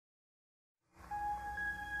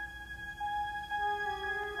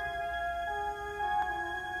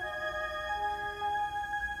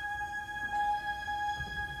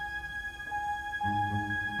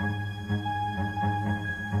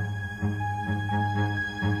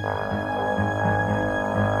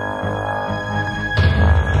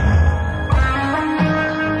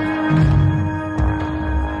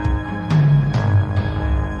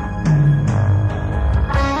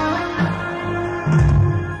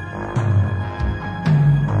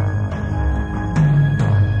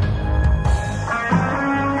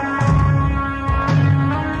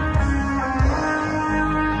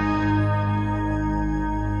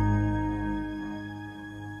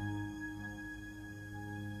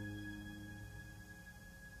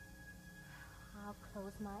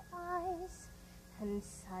my eyes, and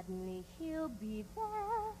suddenly he'll be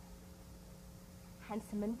there.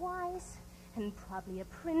 Handsome and wise, and probably a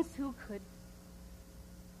prince who could...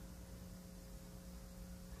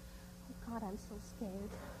 Oh, God, I'm so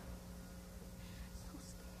scared. So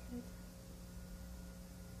scared.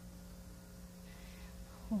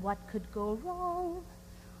 What could go wrong?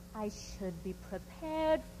 I should be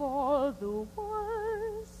prepared for the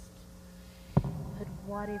worst. But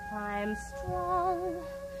what if I'm strong?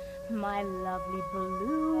 My lovely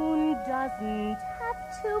balloon doesn't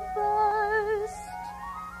have to burst.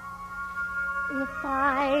 If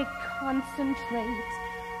I concentrate,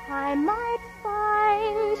 I might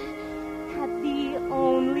find that the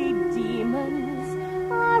only demons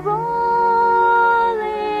are all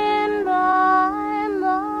in my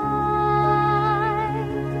mind.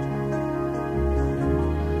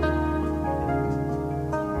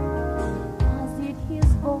 Was it his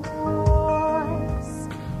voice?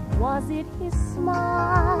 Was it his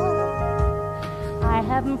smile? I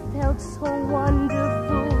haven't felt so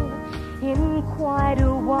wonderful in quite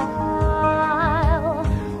a while.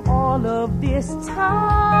 All of this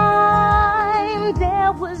time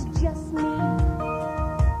there was just me.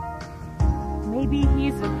 Maybe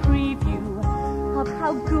he's a preview of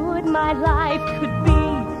how good my life could be.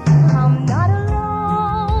 I'm not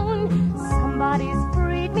alone. Somebody's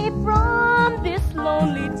freed me from this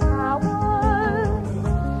lonely tower.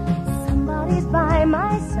 Somebody's by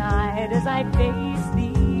my side as I face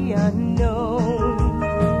the unknown.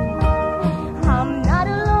 I'm not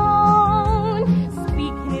alone.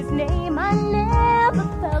 Speaking his name, I never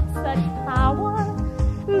felt such power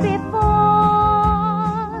before.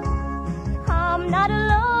 I'm not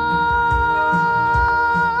alone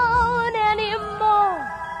anymore.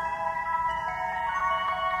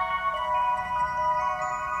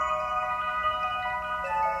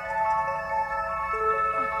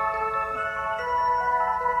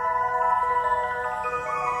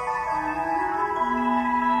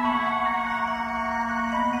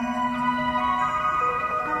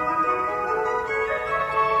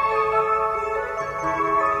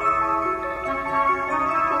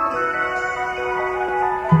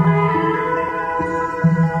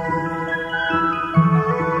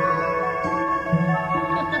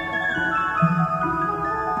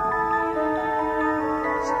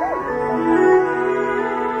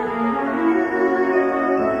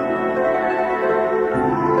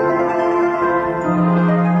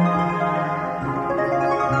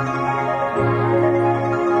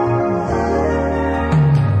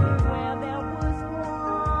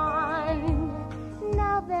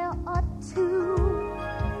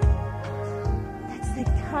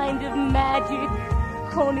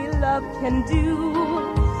 Can do.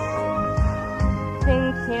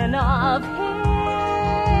 Thinking of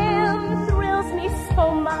him thrills me so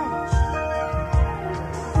much.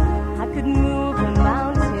 I could move a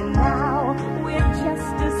mountain now with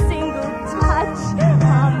just a single touch.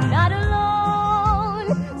 I'm not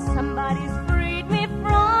alone. Somebody's freed me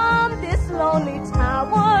from this lonely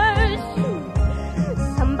tower.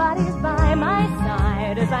 Somebody's by my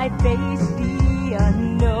side as I face the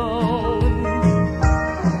unknown.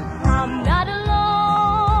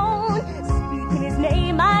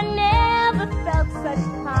 I never felt such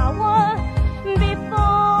power before.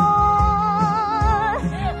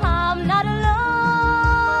 I'm not alone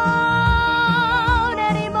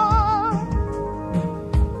anymore.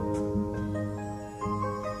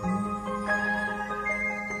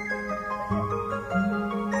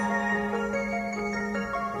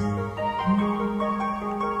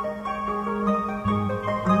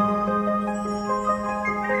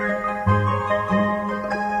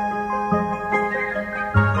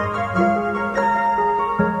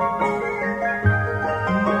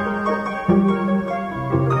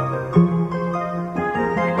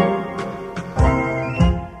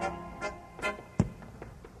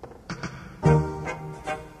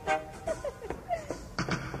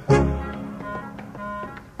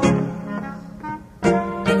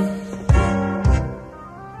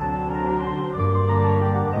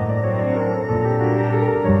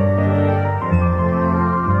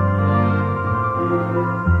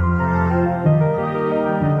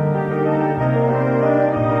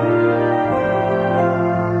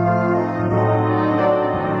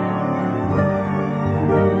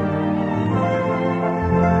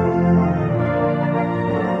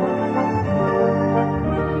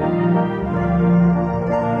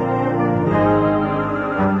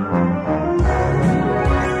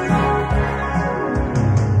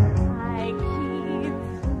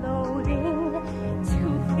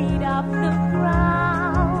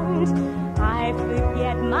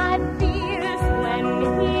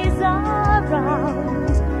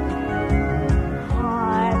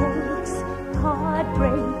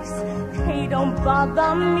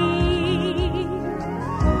 bother me.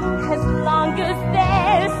 As long as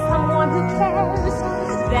there's someone who cares,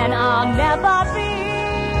 then I'll never be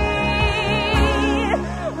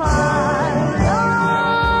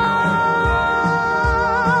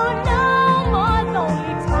alone. No more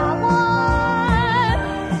lonely tower.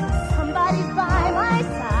 Somebody's by my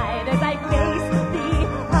side as I face the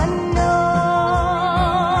unknown.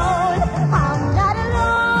 I'm not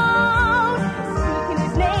alone. Speaking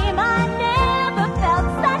his name, I never felt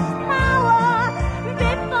such power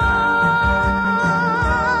before.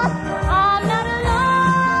 I'm not alone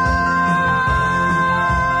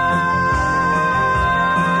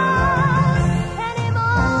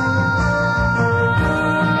anymore.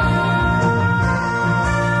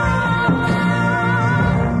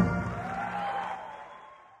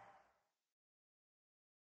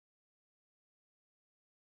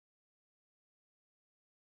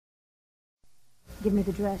 Give me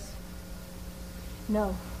the dress.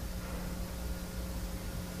 No,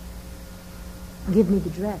 Give me the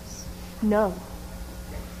dress. no.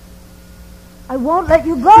 I won't let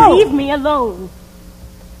you go. Leave me alone.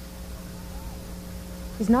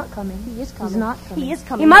 He's not coming. He is coming. He's not coming. He is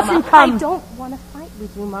coming. He mustn't Mama. come. I don't want to fight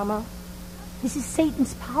with you, Mama. This is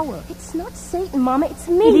Satan's power. It's not Satan, Mama. It's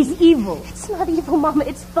me. It is evil. It's not evil, Mama.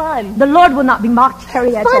 It's fun. The Lord will not be mocked,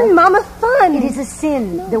 Carrie. Fun, Mama, fun. It is a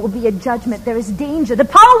sin. No. There will be a judgment. There is danger. The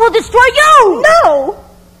power will destroy you. No.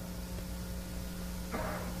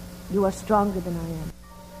 You are stronger than I am.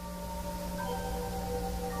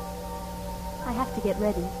 I have to get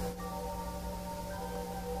ready.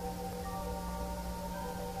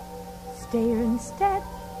 Stay here instead.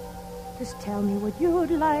 Just tell me what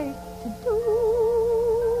you'd like to do.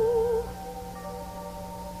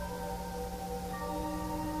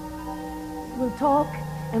 We'll talk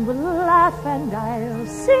and we'll laugh and I'll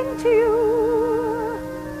sing to you.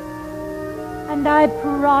 And I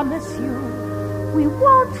promise you we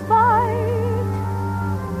won't fight.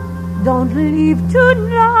 Don't leave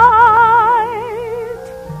tonight.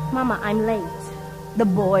 Mama, I'm late. The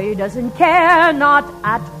boy doesn't care, not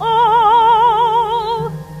at all.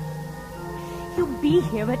 He'll be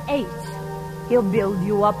here at 8. He'll build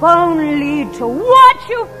you up only to watch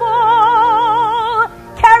you fall.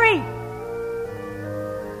 Carrie!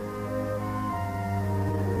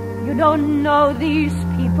 You don't know these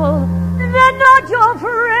people. They're not your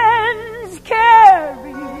friends,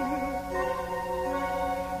 Carrie.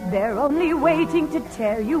 They're only waiting to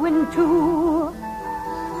tear you in two.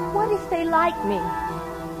 What if they like me?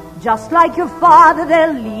 Just like your father,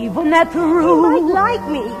 they'll leave when they're through. They might like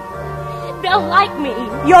me. They'll like me.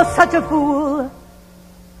 You're such a fool.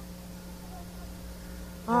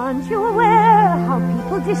 Aren't you aware how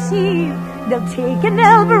people deceive? They'll take and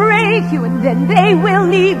they'll break you and then they will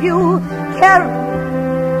leave you.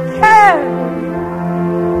 Carrie, Carrie,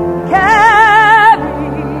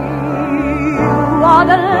 Carrie, you are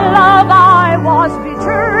the love I was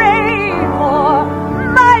betrayed for.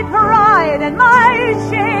 My pride and my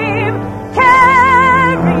shame.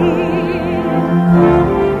 Carrie,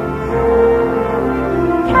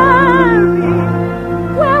 Carrie,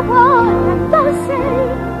 we're one and the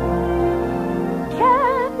same.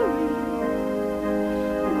 Carrie,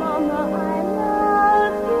 Mama, I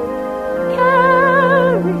love you.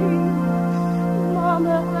 Carrie,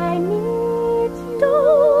 Mama, I need you.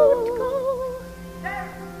 don't go.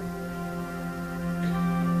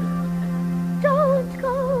 Don't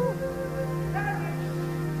go.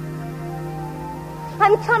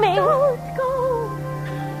 I'm coming. Don't go.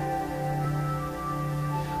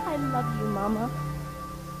 I love you, Mama.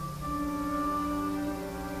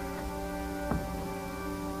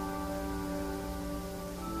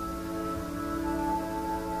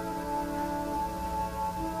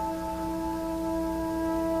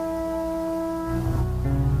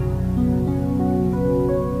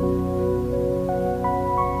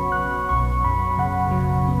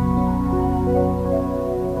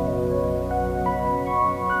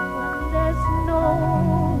 There's no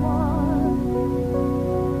one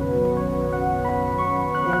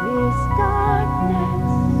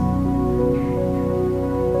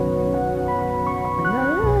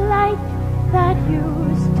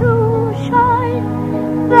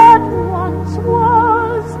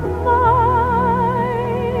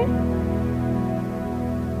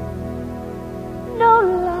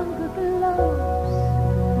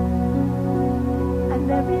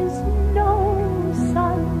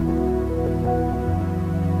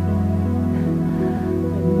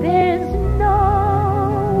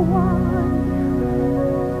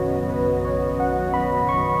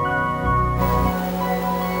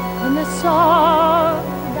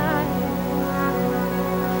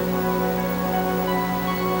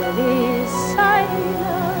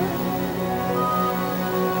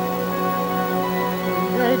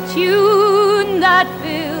tune that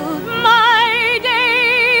filled my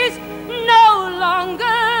days no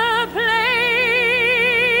longer plays.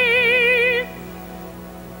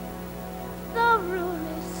 The room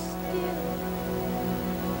is still,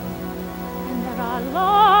 and there are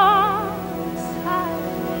long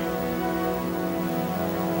sighs,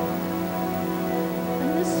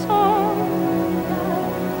 and the song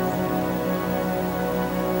dies.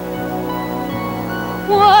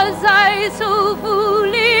 Was I so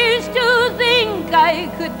foolish to think I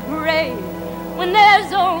could pray when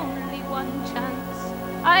there's only one chance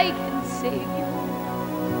I can save you?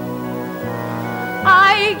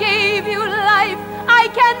 I gave you life, I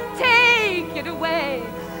can take it away.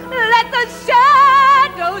 Let the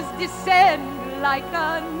shadows descend like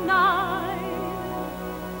a knife.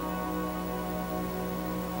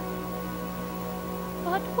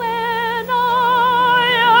 But when I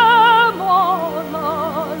am all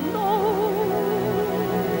alone,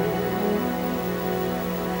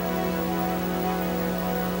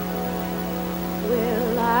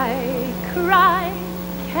 will I cry,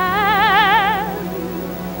 Carrie?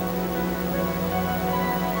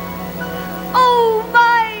 Oh,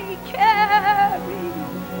 my Carrie.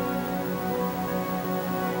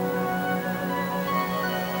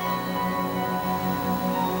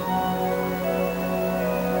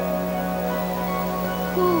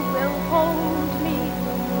 Who will hold me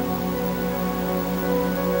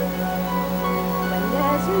when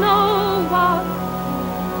there's no one?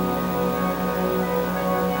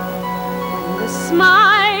 When the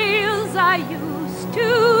smiles I used to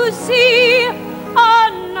see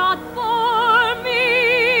are not for me,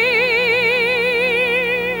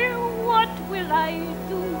 what will I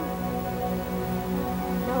do?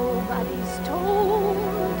 Nobody's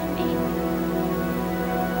told me.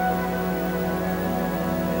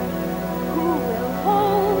 Who will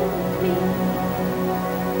hold me?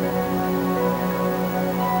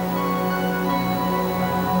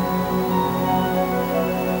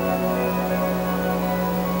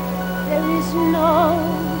 There is no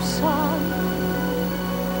sun,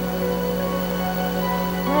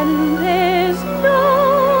 and there's no